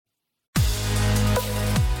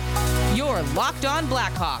are Locked On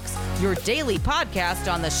Blackhawks, your daily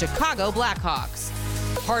podcast on the Chicago Blackhawks.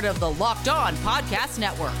 Part of the Locked On Podcast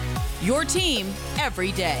Network, your team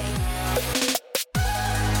every day.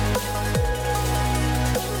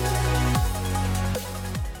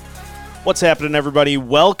 What's happening, everybody?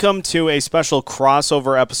 Welcome to a special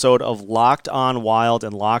crossover episode of Locked On Wild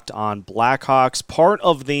and Locked On Blackhawks, part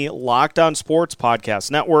of the Locked On Sports Podcast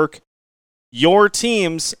Network, your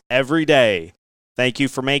teams every day. Thank you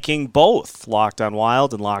for making both Locked On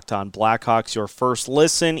Wild and Locked On Blackhawks your first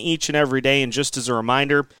listen each and every day. And just as a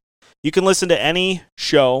reminder, you can listen to any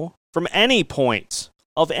show from any point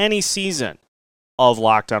of any season of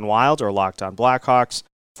Locked On Wild or Locked On Blackhawks,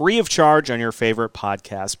 free of charge on your favorite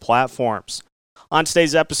podcast platforms. On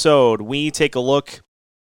today's episode, we take a look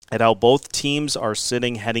at how both teams are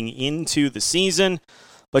sitting heading into the season,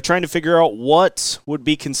 but trying to figure out what would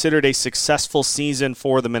be considered a successful season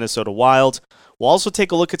for the Minnesota Wild. We'll also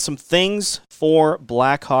take a look at some things for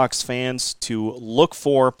Blackhawks fans to look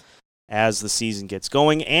for as the season gets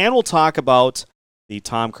going, and we'll talk about the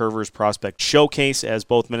Tom Kurvers Prospect Showcase as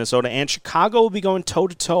both Minnesota and Chicago will be going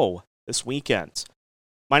toe-to-toe this weekend.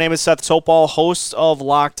 My name is Seth Topal, host of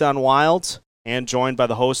Locked On Wild, and joined by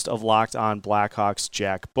the host of Locked On Blackhawks,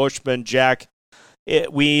 Jack Bushman. Jack,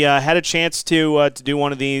 we had a chance to do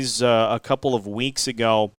one of these a couple of weeks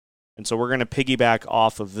ago, and so we're going to piggyback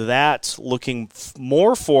off of that, looking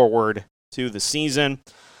more forward to the season.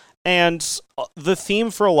 And the theme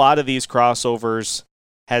for a lot of these crossovers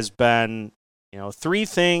has been, three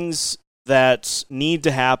things that need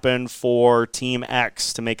to happen for Team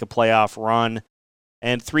X to make a playoff run,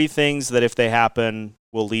 and three things that, if they happen,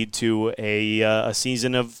 will lead to a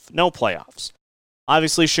season of no playoffs.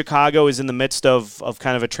 Obviously, Chicago is in the midst of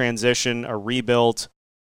kind of a transition, a rebuild.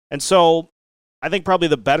 And so I think probably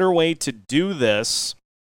the better way to do this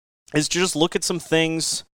is to just look at some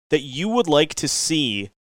things that you would like to see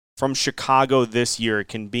from Chicago this year. It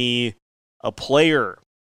can be a player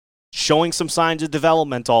showing some signs of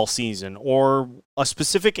development all season, or a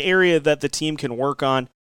specific area that the team can work on.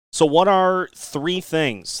 So what are three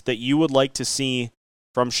things that you would like to see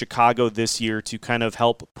from Chicago this year to kind of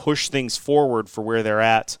help push things forward for where they're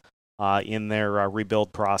at in their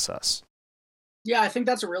rebuild process? Yeah, I think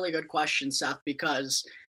that's a really good question, Seth, because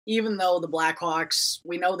even though the Blackhawks,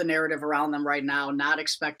 we know the narrative around them right now, not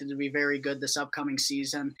expected to be very good this upcoming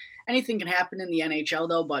season. Anything can happen in the NHL,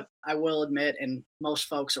 though, but I will admit, and most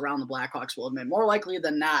folks around the Blackhawks will admit, more likely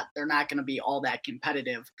than not, they're not going to be all that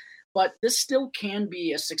competitive. But this still can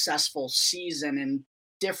be a successful season in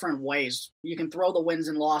different ways. You can throw the wins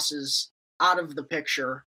and losses out of the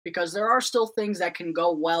picture because there are still things that can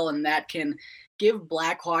go well and that can give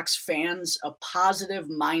Blackhawks fans a positive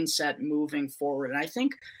mindset moving forward. And I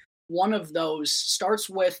think one of those starts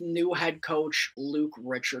with new head coach Luke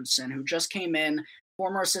Richardson, who just came in,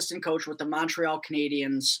 former assistant coach with the Montreal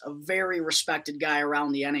Canadiens, a very respected guy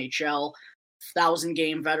around the NHL,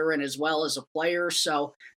 1,000-game veteran as well as a player.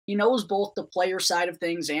 So he knows both the player side of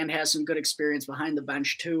things and has some good experience behind the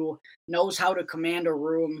bench too, knows how to command a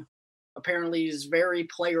room. Apparently is very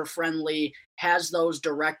player friendly, has those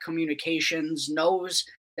direct communications, knows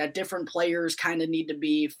that different players kind of need to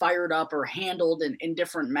be fired up or handled in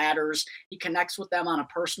different matters. He connects with them on a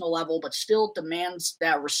personal level, but still demands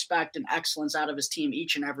that respect and excellence out of his team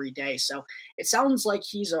each and every day. So it sounds like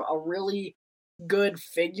he's a really good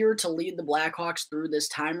figure to lead the Blackhawks through this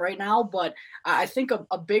time right now. But I think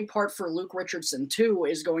a big part for Luke Richardson too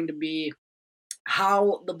is going to be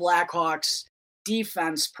how the Blackhawks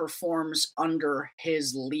defense performs under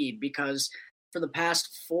his lead, because for the past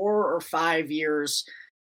 4 or 5 years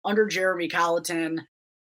under Jeremy Colliton,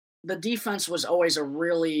 the defense was always a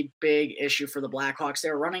really big issue for the Blackhawks. They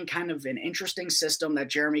were running kind of an interesting system that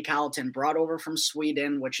Jeremy Colliton brought over from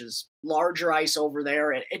Sweden, which is larger ice over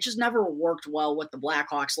there. It just never worked well with the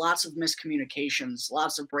Blackhawks. Lots of miscommunications,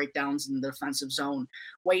 lots of breakdowns in the defensive zone,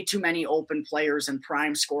 way too many open players and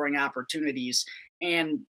prime scoring opportunities.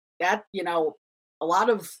 And that, a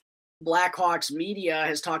lot of Blackhawks media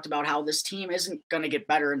has talked about how this team isn't going to get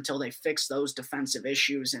better until they fix those defensive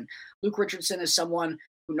issues. And Luke Richardson is someone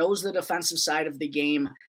who knows the defensive side of the game,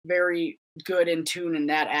 very good in tune in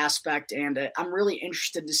that aspect. And I'm really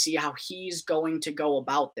interested to see how he's going to go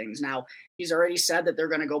about things. Now, he's already said that they're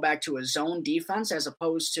going to go back to a zone defense as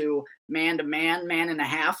opposed to man-to-man,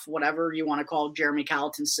 man-and-a-half, whatever you want to call Jeremy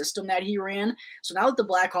Colliton's system that he ran. So now that the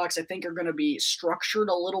Blackhawks, I think, are going to be structured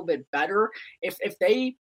a little bit better, if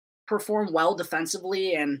they perform well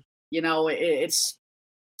defensively, and, it's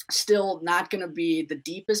still not going to be the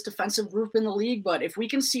deepest defensive group in the league, but if we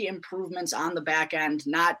can see improvements on the back end,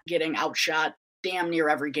 not getting outshot damn near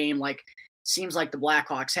every game like seems like the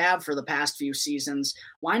Blackhawks have for the past few seasons,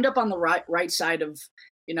 wind up on the right side of,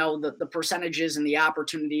 the percentages and the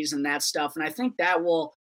opportunities and that stuff. And I think that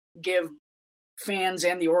will give fans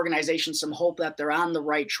and the organization some hope that they're on the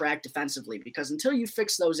right track defensively, because until you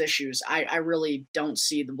fix those issues, I really don't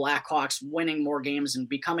see the Blackhawks winning more games and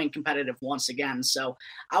becoming competitive once again. So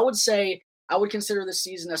I would say I would consider this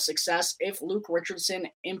season a success if Luke Richardson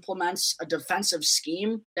implements a defensive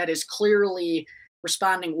scheme that is clearly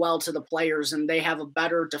responding well to the players, and they have a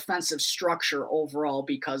better defensive structure overall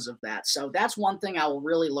because of that. So that's one thing I will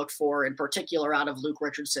really look for in particular out of Luke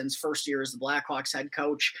Richardson's first year as the Blackhawks head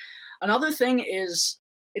coach. Another thing is,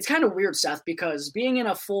 it's kind of weird, Seth, because being in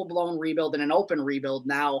a full-blown rebuild and an open rebuild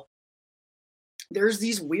now, there's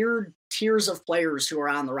these weird tiers of players who are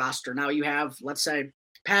on the roster. Now you have, let's say,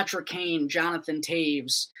 Patrick Kane, Jonathan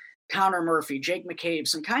Toews, Connor Murphy, Jake McCabe,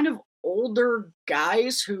 some kind of older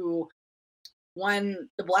guys who, when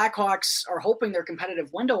the Blackhawks are hoping their competitive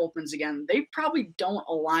window opens again, they probably don't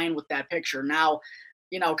align with that picture. Now,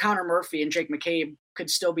 Connor Murphy and Jake McCabe could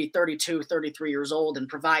still be 32, 33 years old and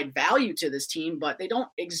provide value to this team, but they don't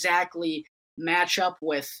exactly match up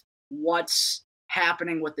with what's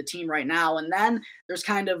happening with the team right now. And then there's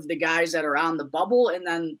kind of the guys that are on the bubble, and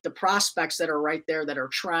then the prospects that are right there that are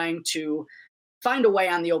trying to find a way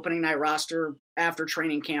on the opening night roster after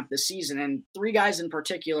training camp this season. And three guys in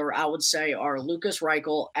particular, I would say, are Lukas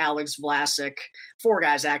Reichel, Alex Vlasic, four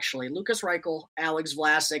guys actually, Lukas Reichel, Alex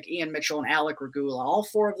Vlasic, Ian Mitchell, and Alec Regula. All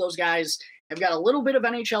four of those guys have got a little bit of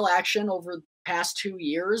NHL action over the past 2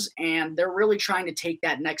 years, and they're really trying to take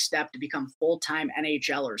that next step to become full-time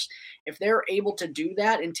NHLers. If they're able to do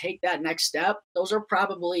that and take that next step, those are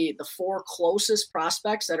probably the four closest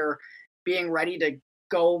prospects that are being ready to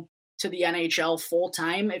go to the NHL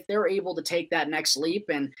full-time. If they're able to take that next leap,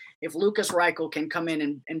 and if Lukas Reichel can come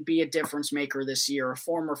in and be a difference maker this year, a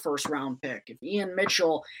former first-round pick, if Ian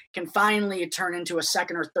Mitchell can finally turn into a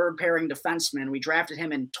second or third pairing defenseman, we drafted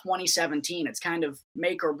him in 2017, it's kind of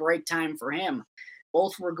make or break time for him.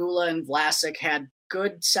 Both Regula and Vlasic had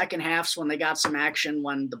good second halves when they got some action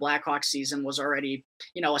when the Blackhawks season was already,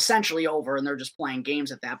 essentially over, and they're just playing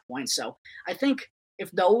games at that point. So I think if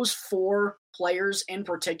those four players in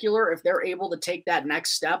particular, if they're able to take that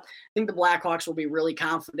next step, I think the Blackhawks will be really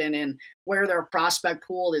confident in where their prospect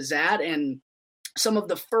pool is at and some of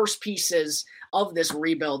the first pieces of this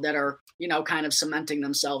rebuild that are, kind of cementing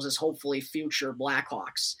themselves as hopefully future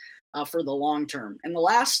Blackhawks for the long term. And the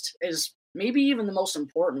last is maybe even the most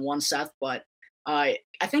important one, Seth, but I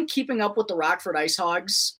think keeping up with the Rockford Ice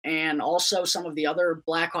Hogs and also some of the other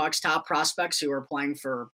Blackhawks top prospects who are playing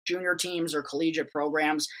for junior teams or collegiate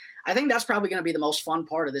programs, I think that's probably going to be the most fun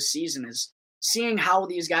part of this season, is seeing how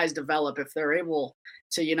these guys develop. If they're able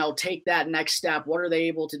to, take that next step, what are they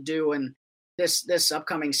able to do in this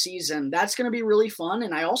upcoming season? That's going to be really fun.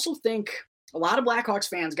 And I also think a lot of Blackhawks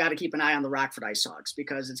fans got to keep an eye on the Rockford Ice Hogs,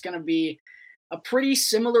 because it's going to be a pretty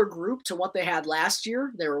similar group to what they had last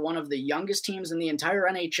year. They were one of the youngest teams in the entire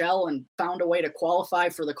NHL and found a way to qualify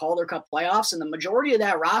for the Calder Cup playoffs. And the majority of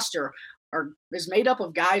that roster is made up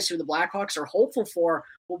of guys who the Blackhawks are hopeful for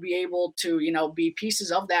will be able to, be pieces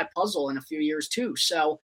of that puzzle in a few years too.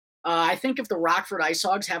 So I think if the Rockford Ice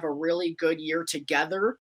Hogs have a really good year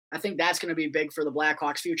together, I think that's going to be big for the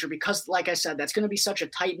Blackhawks' future, because, like I said, that's going to be such a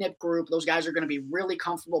tight-knit group. Those guys are going to be really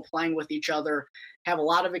comfortable playing with each other, have a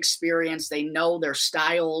lot of experience. They know their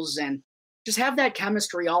styles and just have that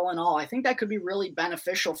chemistry all in all. I think that could be really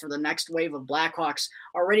beneficial for the next wave of Blackhawks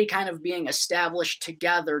already kind of being established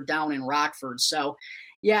together down in Rockford. So,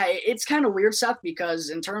 yeah, it's kind of weird, Seth, because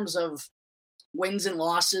in terms of wins and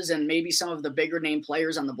losses and maybe some of the bigger name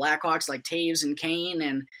players on the Blackhawks like Toews and Kane,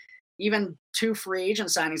 and even two free agent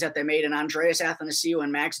signings that they made in Andreas Athanasiou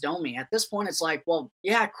and Max Domi. At this point, it's like, well,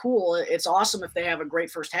 yeah, cool. It's awesome if they have a great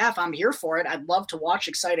first half. I'm here for it. I'd love to watch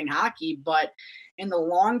exciting hockey. But in the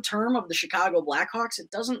long term of the Chicago Blackhawks, it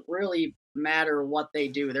doesn't really matter what they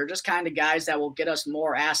do. They're just kind of guys that will get us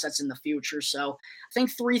more assets in the future. So I think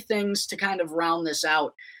three things to kind of round this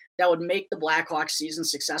out that would make the Blackhawks season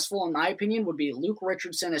successful, in my opinion, would be Luke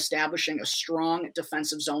Richardson establishing a strong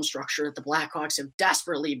defensive zone structure that the Blackhawks have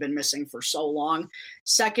desperately been missing for so long.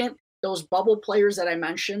 Second, those bubble players that I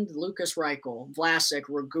mentioned, Lukas Reichel, Vlasic,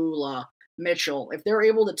 Regula, Mitchell, if they're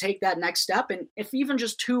able to take that next step, and if even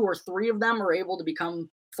just two or three of them are able to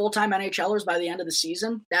become full-time NHLers by the end of the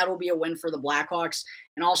season, that'll be a win for the Blackhawks.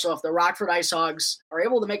 And also, if the Rockford Ice Hogs are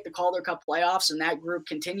able to make the Calder Cup playoffs and that group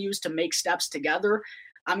continues to make steps together,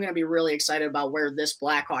 I'm going to be really excited about where this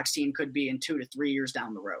Blackhawks team could be in 2 to 3 years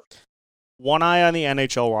down the road. One eye on the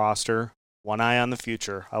NHL roster, one eye on the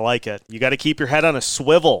future. I like it. You got to keep your head on a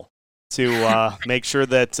swivel to make sure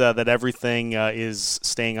that that everything is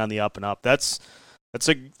staying on the up and up. That's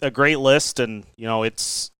a great list, and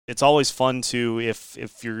it's always fun to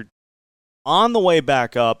if you're on the way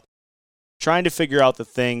back up, trying to figure out the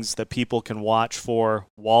things that people can watch for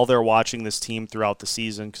while they're watching this team throughout the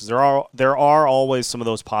season, because there are always some of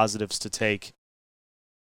those positives to take,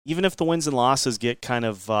 even if the wins and losses get kind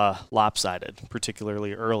of lopsided,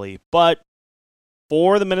 particularly early. But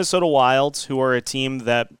for the Minnesota Wild, who are a team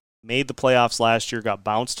that made the playoffs last year, got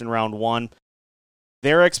bounced in round one,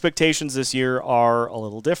 their expectations this year are a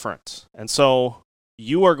little different. And so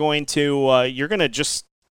you are going to you're going to just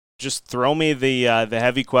throw me the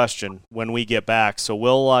heavy question when we get back. So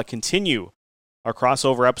we'll continue our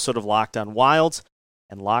crossover episode of Locked On Wild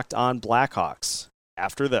and Locked On Blackhawks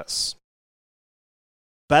after this.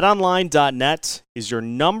 BetOnline.net is your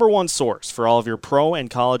number one source for all of your pro and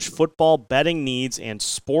college football betting needs and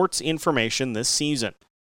sports information this season.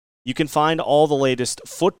 You can find all the latest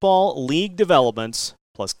football league developments,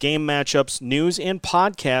 plus game matchups, news, and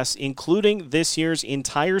podcasts, including this year's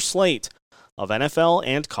entire slate of NFL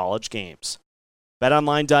and college games.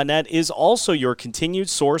 BetOnline.net is also your continued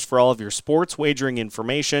source for all of your sports wagering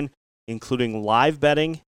information, including live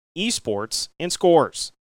betting, esports, and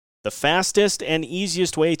scores. The fastest and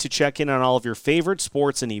easiest way to check in on all of your favorite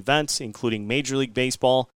sports and events, including Major League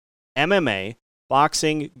Baseball, MMA,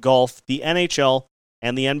 boxing, golf, the NHL,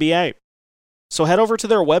 and the NBA. So head over to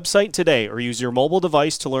their website today or use your mobile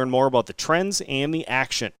device to learn more about the trends and the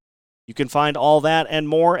action. You can find all that and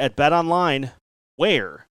more at BetOnline,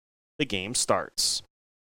 where the game starts.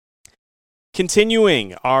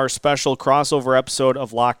 Continuing our special crossover episode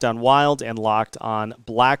of Locked On Wild and Locked On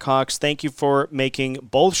Blackhawks. Thank you for making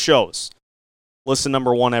both shows listen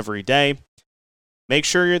number one every day. Make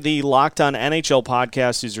sure the Locked On NHL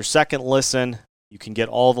podcast is your second listen. You can get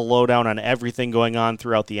all the lowdown on everything going on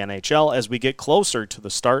throughout the NHL as we get closer to the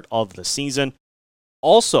start of the season.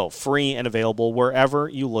 Also free and available wherever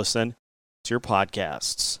you listen to your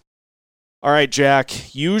podcasts. All right,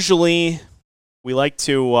 Jack. Usually we like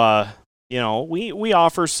to we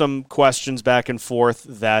offer some questions back and forth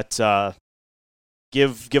that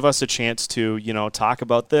give us a chance to, talk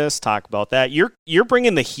about this, talk about that. You're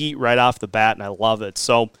bringing the heat right off the bat, and I love it.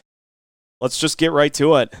 So let's just get right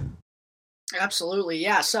to it. Absolutely,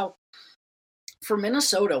 yeah. So for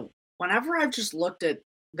Minnesota, whenever I've just looked at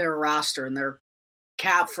their roster and their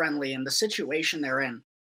cap friendly and the situation they're in,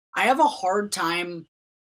 I have a hard time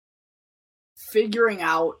figuring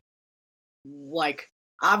out,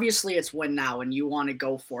 obviously it's win now and you want to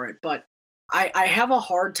go for it, but I have a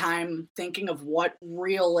hard time thinking of what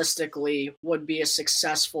realistically would be a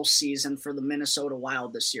successful season for the Minnesota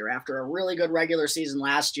Wild this year. After a really good regular season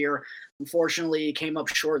last year, unfortunately came up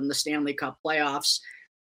short in the Stanley Cup playoffs.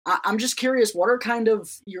 I'm just curious, what are kind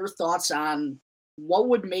of your thoughts on what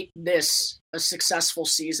would make this a successful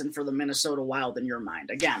season for the Minnesota Wild in your mind?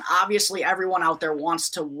 Again, obviously everyone out there wants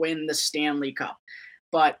to win the Stanley Cup,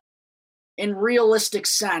 but in realistic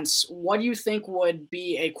sense, what do you think would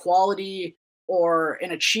be a quality or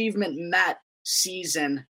an achievement met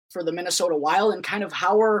season for the Minnesota Wild, and kind of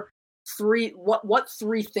what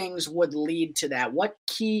three things would lead to that? What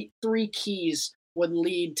three keys would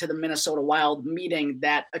lead to the Minnesota Wild meeting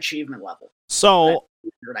that achievement level? So,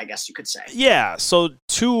 I guess you could say. Yeah, so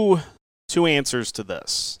two answers to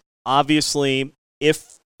this. Obviously,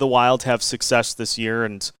 if the Wild have success this year,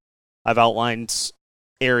 and I've outlined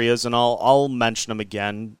areas, and I'll mention them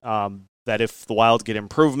again, that if the Wild get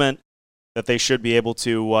improvement, that they should be able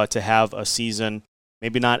to have a season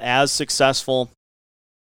maybe not as successful,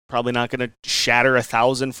 probably not going to shatter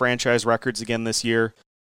 1,000 franchise records again this year,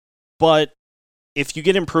 but if you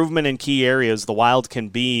get improvement in key areas, the Wild can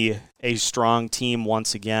be a strong team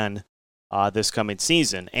once again this coming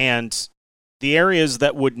season. And the areas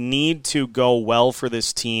that would need to go well for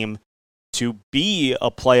this team to be a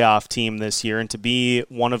playoff team this year and to be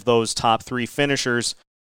one of those top three finishers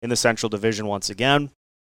in the Central Division once again,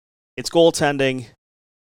 it's goaltending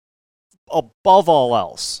above all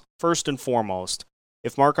else. First and foremost,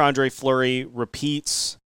 if Marc-Andre Fleury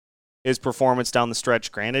repeats his performance down the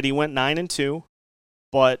stretch, granted he went 9-2,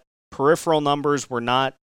 but peripheral numbers were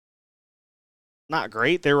not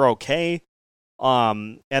great. They were okay.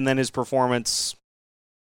 And then his performance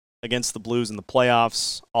against the Blues in the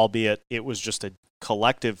playoffs, albeit it was just a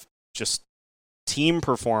collective, just team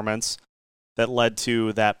performance that led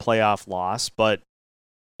to that playoff loss. But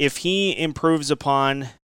if he improves upon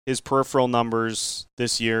his peripheral numbers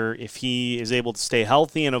this year, if he is able to stay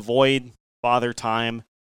healthy and avoid bother time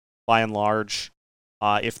by and large,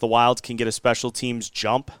 if the Wild can get a special teams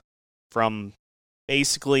jump from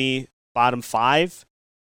basically bottom 5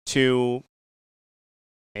 to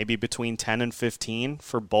maybe between 10 and 15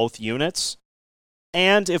 for both units.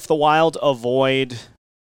 And if the Wild avoid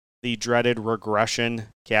the dreaded regression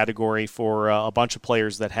category for a bunch of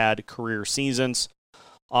players that had career seasons,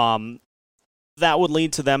 that would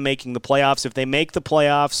lead to them making the playoffs. If they make the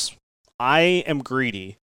playoffs, I am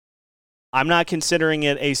greedy. I'm not considering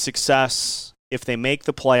it a success if they make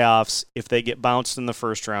the playoffs, if they get bounced in the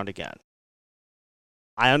first round again.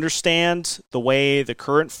 I understand the way the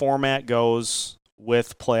current format goes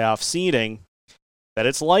with playoff seeding, that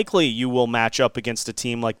it's likely you will match up against a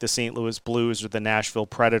team like the St. Louis Blues or the Nashville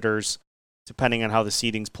Predators, depending on how the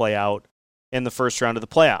seedings play out in the first round of the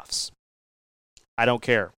playoffs. I don't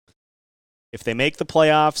care. If they make the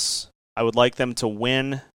playoffs, I would like them to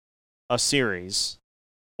win a series,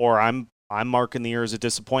 or I'm marking the year as a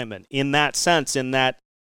disappointment in that sense, in that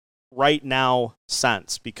right now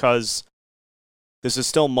sense, because this is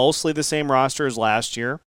still mostly the same roster as last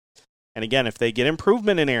year. And again, if they get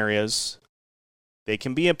improvement in areas, they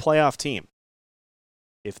can be a playoff team.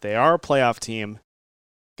 If they are a playoff team,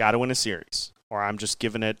 got to win a series, or I'm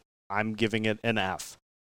giving it an F.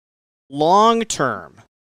 Long term,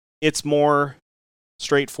 it's more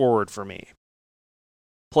straightforward for me.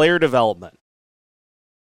 Player development.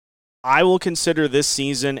 I will consider this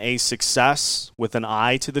season a success with an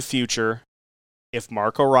eye to the future if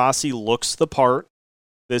Marco Rossi looks the part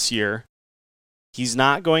this year. He's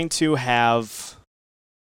not going to have...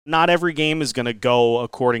 Not every game is going to go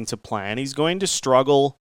according to plan. He's going to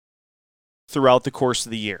struggle throughout the course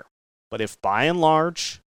of the year. But if by and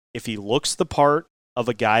large, if he looks the part of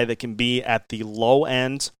a guy that can be at the low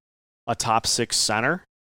end, a top 6 center,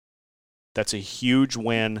 that's a huge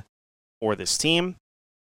win for this team.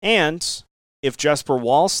 And if Jesper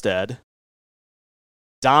Wallstedt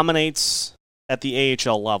dominates at the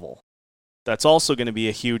AHL level, that's also going to be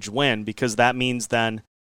a huge win, because that means then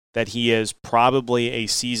that he is probably a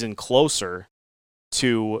season closer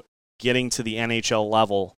to getting to the NHL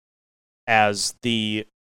level as the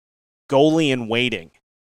goalie in waiting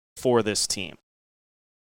for this team.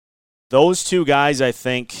 Those two guys, I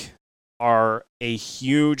think, are a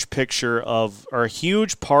huge part of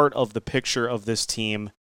the picture of this team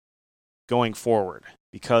going forward.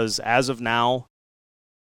 Because as of now,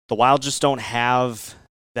 the Wild just don't have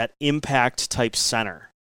that impact type center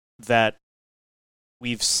that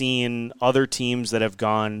we've seen other teams that have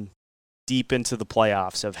gone deep into the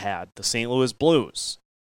playoffs have had. The St. Louis Blues,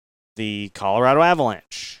 the Colorado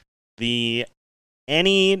Avalanche,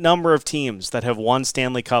 any number of teams that have won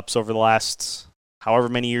Stanley Cups over the last however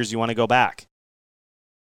many years you want to go back.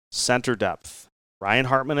 Center depth. Ryan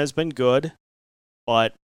Hartman has been good,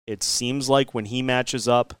 but it seems like when he matches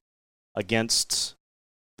up against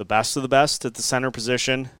the best of the best at the center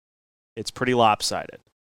position, it's pretty lopsided.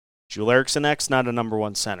 Joel Eriksson Ek's not a number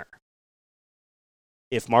 1 center.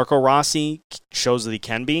 If Marco Rossi shows that he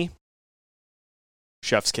can be,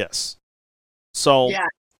 chef's kiss. So yeah.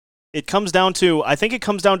 I think it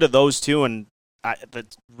comes down to those two, and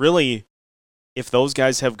that really, if those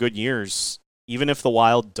guys have good years, even if the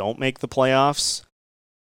Wild don't make the playoffs,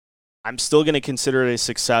 I'm still going to consider it a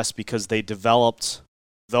success because they developed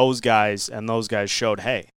those guys, and those guys showed,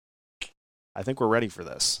 hey, I think we're ready for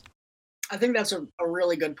this. I think that's a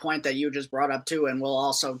really good point that you just brought up too, and we'll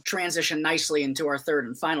also transition nicely into our third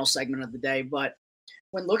and final segment of the day. But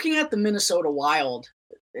when looking at the Minnesota Wild,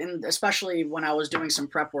 and especially when I was doing some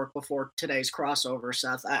prep work before today's crossover,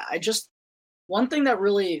 Seth, one thing that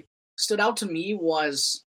really stood out to me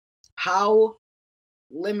was how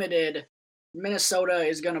limited Minnesota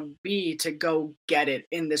is going to be to go get it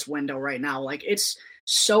in this window right now. Like, it's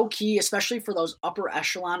so key, especially for those upper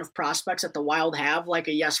echelon of prospects that the Wild have, like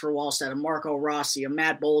a Jesper Wallstedt, a Marco Rossi, a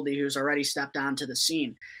Matt Boldy, who's already stepped onto the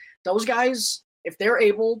scene. Those guys, if they're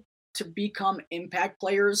able to become impact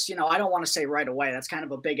players, I don't want to say right away, that's kind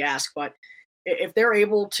of a big ask, but if they're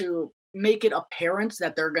able to make it apparent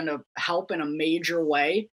that they're going to help in a major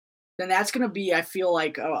way, then that's going to be, I feel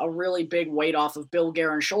like, a really big weight off of Bill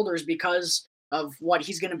Guerin's shoulders because of what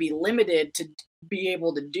he's going to be limited to be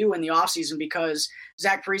able to do in the offseason, because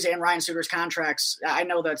Zach Parise and Ryan Suter's contracts, I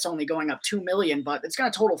know that's only going up $2 million, but it's going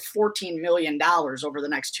to total $14 million over the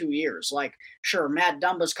next 2 years. Like, sure, Matt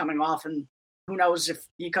Dumba's coming off, and who knows if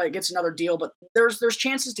he gets another deal, but there's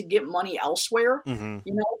chances to get money elsewhere,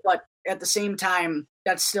 but at the same time,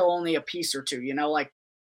 that's still only a piece or two, like,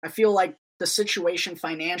 I feel like the situation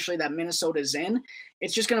financially that Minnesota is in,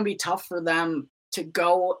 it's just going to be tough for them to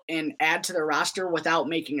go and add to their roster without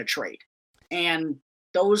making a trade. And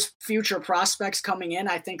those future prospects coming in,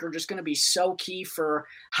 I think, are just going to be so key for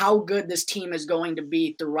how good this team is going to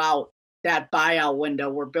be throughout that buyout window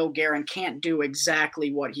where Bill Guerin can't do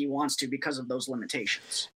exactly what he wants to because of those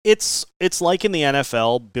limitations. It's like in the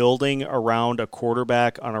NFL, building around a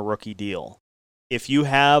quarterback on a rookie deal. If you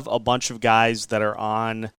have a bunch of guys that are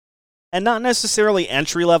on, and not necessarily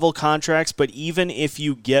entry-level contracts, but even if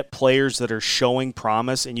you get players that are showing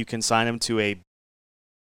promise and you can sign them to a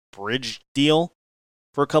bridge deal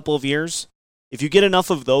for a couple of years, if you get enough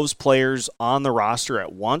of those players on the roster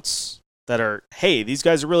at once that are, hey, these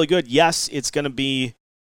guys are really good, yes, it's going to be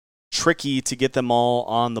tricky to get them all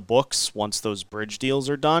on the books once those bridge deals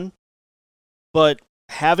are done. But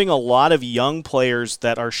having a lot of young players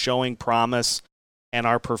that are showing promise and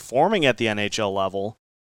are performing at the NHL level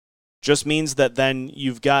just means that then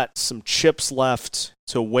you've got some chips left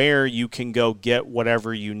to where you can go get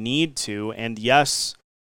whatever you need to. And yes,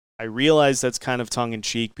 I realize that's kind of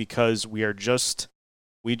tongue-in-cheek because we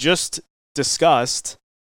just discussed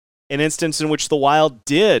an instance in which the Wild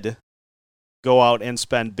did go out and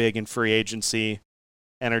spend big in free agency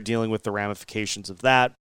and are dealing with the ramifications of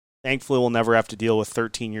that. Thankfully, we'll never have to deal with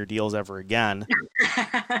 13-year deals ever again.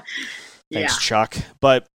 Thanks, Chuck.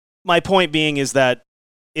 But my point being is that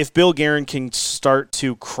if Bill Guerin can start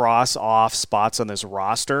to cross off spots on this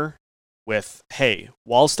roster with, hey,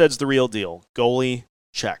 Wallsted's the real deal, goalie,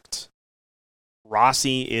 checked.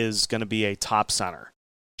 Rossi is going to be a top center,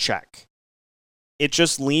 check. It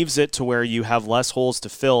just leaves it to where you have less holes to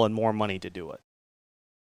fill and more money to do it.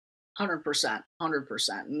 100%.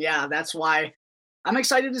 And yeah, that's why I'm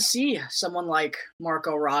excited to see someone like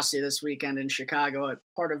Marco Rossi this weekend in Chicago at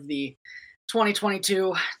part of the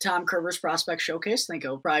 2022 Tom Kurvers Prospect Showcase. I think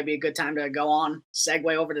it'll probably be a good time to go on,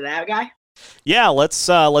 segue over to that guy. Yeah,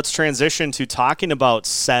 let's transition to talking about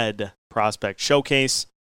said Prospect Showcase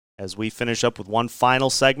as we finish up with one final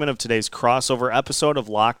segment of today's crossover episode of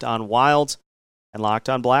Locked on Wild and Locked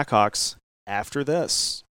on Blackhawks after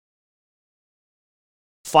this.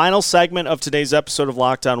 Final segment of today's episode of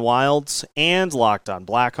Locked on Wilds and Locked on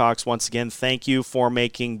Blackhawks. Once again, thank you for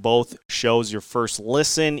making both shows your first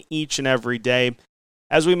listen each and every day.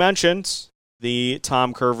 As we mentioned, the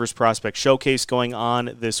Tom Kurvers Prospect Showcase going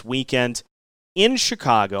on this weekend in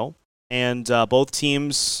Chicago, and both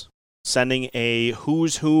teams sending a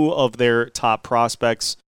who's who of their top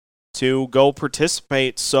prospects to go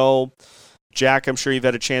participate. So, Jack, I'm sure you've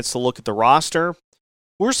had a chance to look at the roster.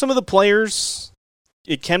 Who are some of the players?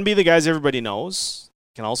 It can be the guys everybody knows.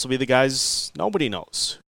 It can also be the guys nobody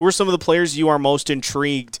knows. Who are some of the players you are most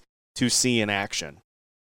intrigued to see in action?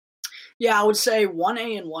 Yeah, I would say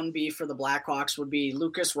 1A and 1B for the Blackhawks would be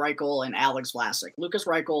Lukas Reichel and Alex Vlasic. Lukas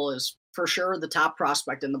Reichel is for sure the top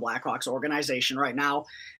prospect in the Blackhawks organization right now.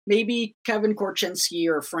 Maybe Kevin Korchinski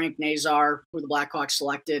or Frank Nazar, who the Blackhawks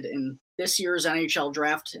selected in this year's NHL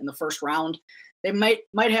draft in the first round. They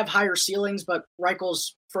might have higher ceilings, but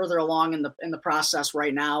Reichel's further along in the process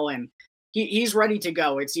right now, and he's ready to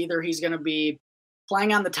go. It's either he's going to be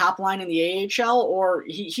playing on the top line in the AHL, or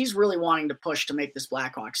he's really wanting to push to make this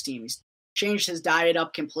Blackhawks team. He's changed his diet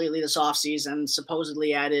up completely this offseason,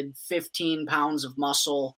 supposedly added 15 pounds of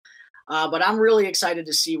muscle. But I'm really excited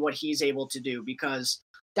to see what he's able to do, because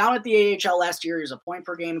down at the AHL last year, he was a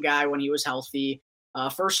point-per-game guy when he was healthy.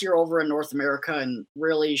 First year over in North America, and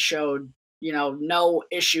really showed no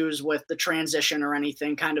issues with the transition or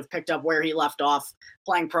anything, kind of picked up where he left off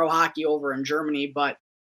playing pro hockey over in Germany. But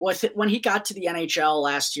when he got to the NHL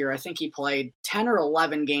last year, I think he played 10 or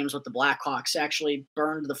 11 games with the Blackhawks, actually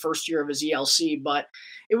burned the first year of his ELC, but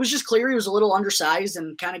it was just clear he was a little undersized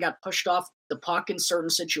and kind of got pushed off the puck in certain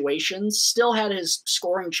situations. Still had his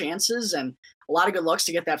scoring chances and a lot of good looks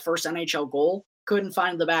to get that first NHL goal. Couldn't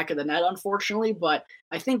find the back of the net, unfortunately, but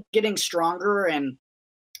I think getting stronger and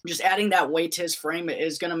just adding that weight to his frame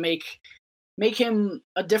is going to make him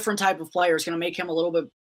a different type of player. It's going to make him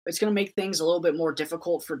it's going to make things a little bit more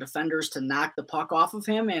difficult for defenders to knock the puck off of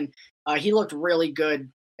him. And he looked really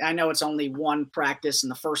good. I know it's only one practice in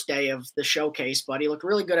the first day of the showcase, but he looked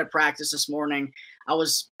really good at practice this morning. I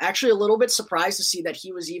was actually a little bit surprised to see that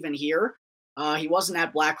he was even here. He wasn't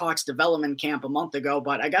at Blackhawks development camp a month ago,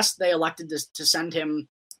 but I guess they elected to send him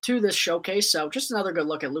to this showcase. So just another good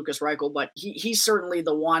look at Lukas Reichel, but he's certainly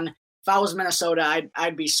the one. If I was Minnesota,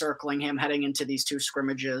 I'd be circling him heading into these two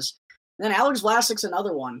scrimmages. And then Alex Vlasic's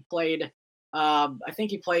another one. I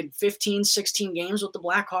think he played 15, 16 games with the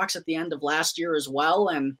Blackhawks at the end of last year as well.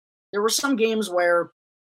 And there were some games where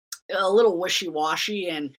a little wishy-washy,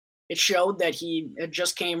 and it showed that he had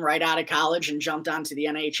just came right out of college and jumped onto the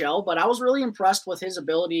NHL. But I was really impressed with his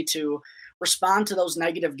ability to respond to those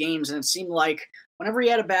negative games. And it seemed like whenever he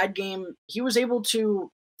had a bad game, he was able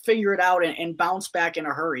to figure it out and bounce back in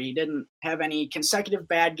a hurry. He didn't have any consecutive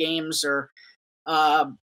bad games or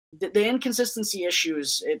the inconsistency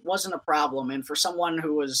issues, it wasn't a problem. And for someone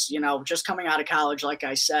who was, just coming out of college, like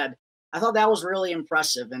I said, I thought that was really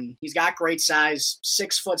impressive. And he's got great size,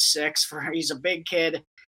 6'6". He's a big kid,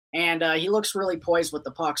 and he looks really poised with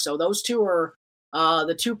the puck. So those two are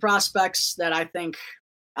the two prospects that I think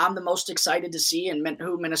I'm the most excited to see, and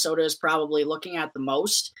who Minnesota is probably looking at the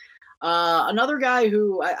most. Another guy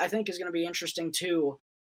who I think is going to be interesting too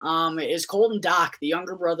is Colton Dach, the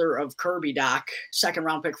younger brother of Kirby Dach,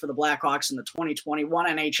 second-round pick for the Blackhawks in the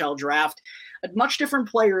 2021 NHL draft. A much different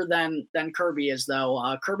player than Kirby is,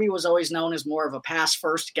 though. Kirby was always known as more of a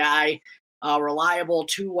pass-first guy, reliable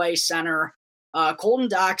two-way center. Colton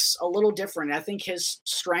Dach's a little different. I think his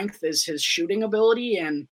strength is his shooting ability,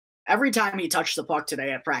 and every time he touched the puck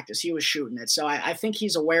today at practice, he was shooting it. So I think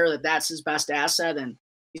he's aware that that's his best asset, and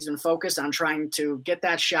he's been focused on trying to get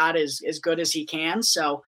that shot as good as he can.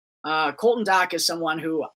 So Colton Dach is someone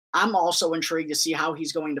who I'm also intrigued to see how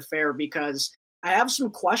he's going to fare, because I have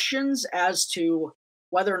some questions as to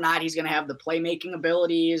whether or not he's going to have the playmaking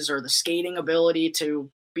abilities or the skating ability to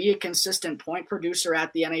be a consistent point producer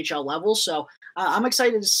at the NHL level. So I'm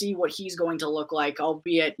excited to see what he's going to look like,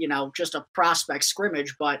 albeit, just a prospect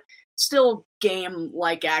scrimmage, but still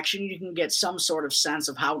game-like action. You can get some sort of sense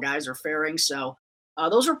of how guys are faring. So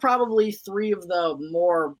those are probably three of the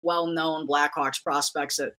more well-known Blackhawks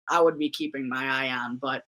prospects that I would be keeping my eye on.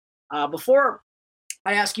 But before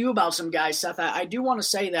I ask you about some guys, Seth, I do want to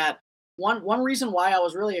say that one reason why I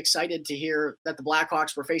was really excited to hear that the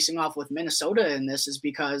Blackhawks were facing off with Minnesota in this is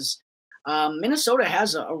because Minnesota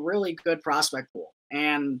has a really good prospect pool.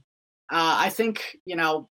 And I think,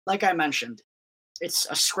 like I mentioned, it's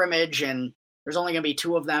a scrimmage and there's only going to be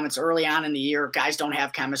two of them. It's early on in the year. Guys don't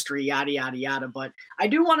have chemistry, yada, yada, yada. But I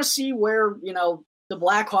do want to see where, the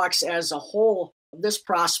Blackhawks as a whole, this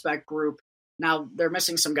prospect group, now they're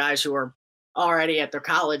missing some guys who are already at their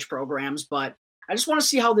college programs, but I just want to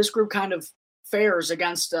see how this group kind of fares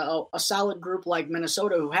against a solid group like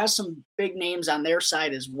Minnesota, who has some big names on their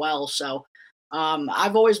side as well. So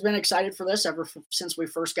I've always been excited for this since we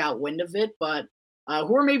first got wind of it, but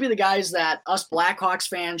who are maybe the guys that us Blackhawks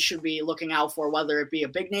fans should be looking out for, whether it be a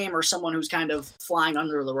big name or someone who's kind of flying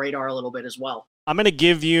under the radar a little bit as well? I'm going to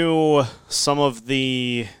give you some of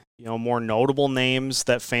the more notable names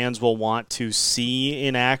that fans will want to see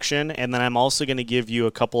in action, and then I'm also going to give you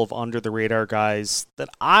a couple of under-the-radar guys that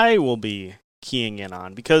I will be keying in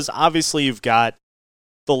on, because obviously you've got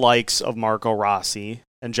the likes of Marco Rossi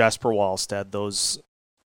and Jesper Wallstedt, those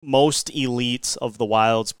most elite of the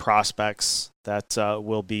Wild's prospects that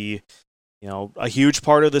will be a huge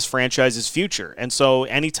part of this franchise's future. And so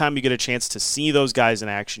anytime you get a chance to see those guys in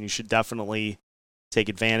action, you should definitely take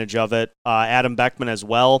advantage of it. Adam Beckman as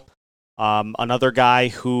well, another guy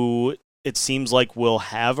who it seems like will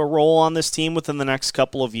have a role on this team within the next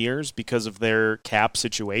couple of years because of their cap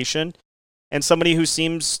situation, and somebody who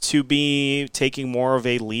seems to be taking more of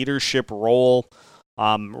a leadership role.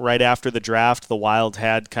 Right after the draft, the Wild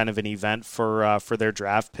had kind of an event for their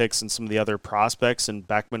draft picks and some of the other prospects, and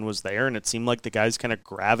Beckman was there, and it seemed like the guys kind of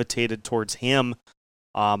gravitated towards him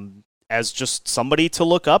as just somebody to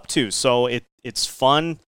look up to. So it's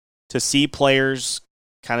fun to see players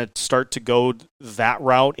kind of start to go that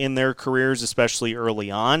route in their careers, especially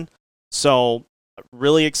early on. So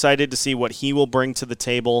really excited to see what he will bring to the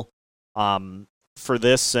table for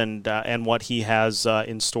this and what he has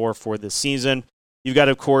in store for this season. You've got,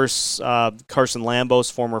 of course, Carson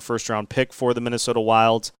Lambos, former first-round pick for the Minnesota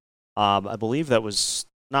Wild. I believe that was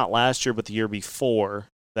not last year, but the year before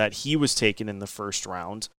that he was taken in the first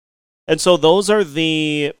round. And so those are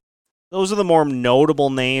the more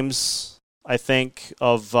notable names, I think,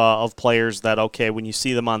 of players that, okay, when you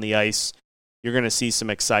see them on the ice, you're going to see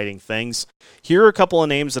some exciting things. Here are a couple of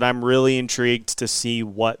names that I'm really intrigued to see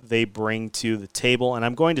what they bring to the table, and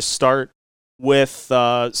I'm going to start with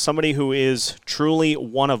somebody who is truly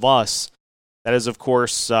one of us. That is, of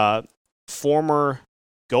course, former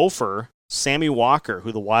Gopher Sammy Walker,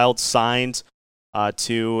 who the Wild signed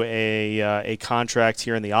to a contract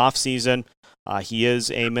here in the offseason. He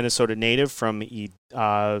is a Minnesota native from,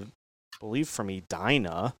 I believe, from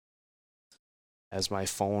Edina, as my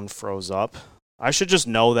phone froze up. I should just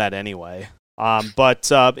know that anyway.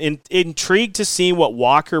 But intrigued to see what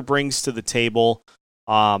Walker brings to the table.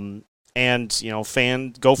 And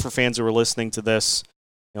Gopher fans who are listening to this,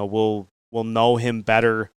 will know him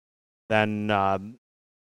better than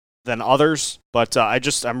others. But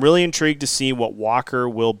I'm really intrigued to see what Walker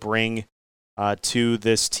will bring to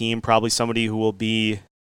this team. Probably somebody who will be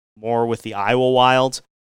more with the Iowa Wild,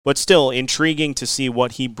 but still intriguing to see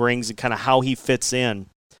what he brings and kind of how he fits in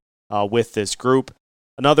with this group.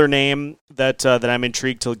 Another name that I'm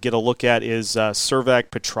intrigued to get a look at is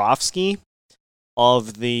Servac Petrovsky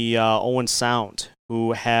of the Owen Sound,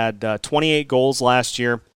 who had 28 goals last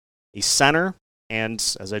year, a center, and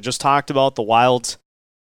as I just talked about, the Wild,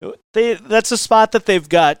 that's a spot that they've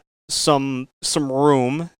got some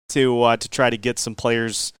room to try to get some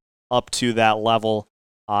players up to that level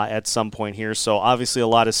at some point here. So obviously a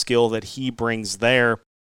lot of skill that he brings there.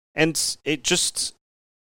 And it just,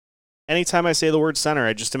 anytime I say the word center,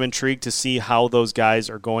 I just am intrigued to see how those guys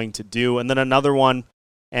are going to do. And then another one,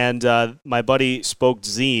 and my buddy Spoke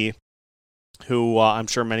Z, who I'm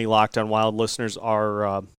sure many Locked On Wild listeners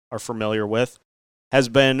are familiar with, has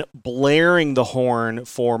been blaring the horn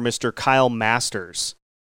for Mr. Kyle Masters,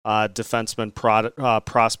 defenseman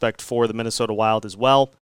prospect for the Minnesota Wild as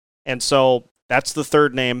well. And so that's the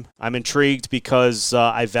third name. I'm intrigued because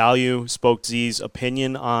I value Spoke Z's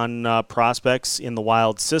opinion on prospects in the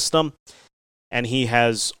Wild system, and he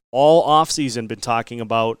has all offseason been talking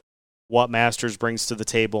about what Masters brings to the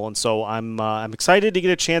table, and so I'm excited to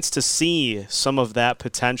get a chance to see some of that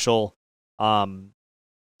potential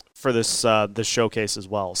for this showcase as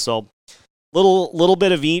well. So little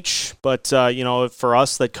bit of each, but for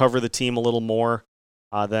us that cover the team a little more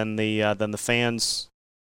than the fans,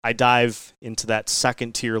 I dive into that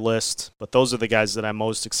second tier list. But those are the guys that I'm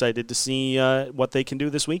most excited to see what they can do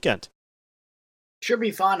this weekend. Should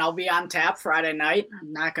be fun. I'll be on tap Friday night.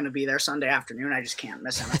 I'm not going to be there Sunday afternoon. I just can't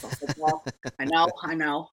miss NFL football. I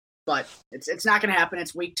know, but it's not going to happen.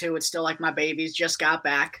 It's week 2. It's still like my babies just got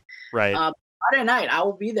back. Right. Friday night, I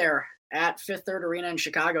will be there at Fifth Third Arena in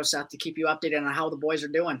Chicago, Seth, to keep you updated on how the boys are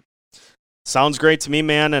doing. Sounds great to me,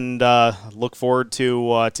 man, and look forward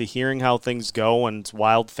to hearing how things go. And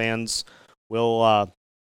Wild fans will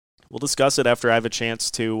discuss it after I have a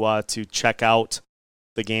chance to check out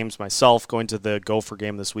the games myself, going to the Gopher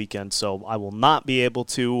game this weekend. So I will not be able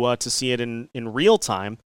to see it in real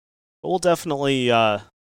time, but we'll definitely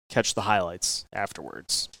catch the highlights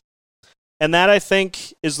afterwards. And that, I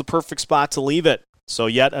think, is the perfect spot to leave it. So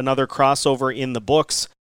yet another crossover in the books.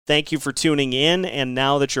 Thank you for tuning in, and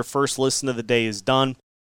now that your first listen of the day is done,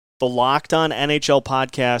 the Locked On NHL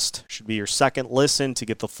podcast should be your second listen to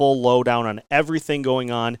get the full lowdown on everything going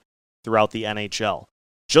on throughout the NHL.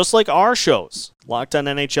 Just like our shows, Locked On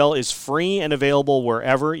NHL is free and available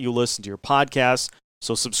wherever you listen to your podcasts.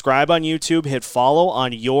 So subscribe on YouTube, hit follow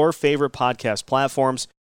on your favorite podcast platforms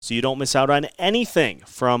so you don't miss out on anything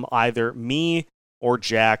from either me or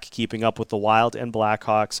Jack keeping up with the Wild and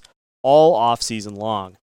Blackhawks all off-season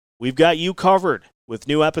long. We've got you covered with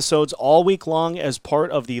new episodes all week long as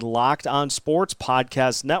part of the Locked On Sports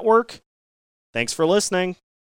Podcast Network. Thanks for listening.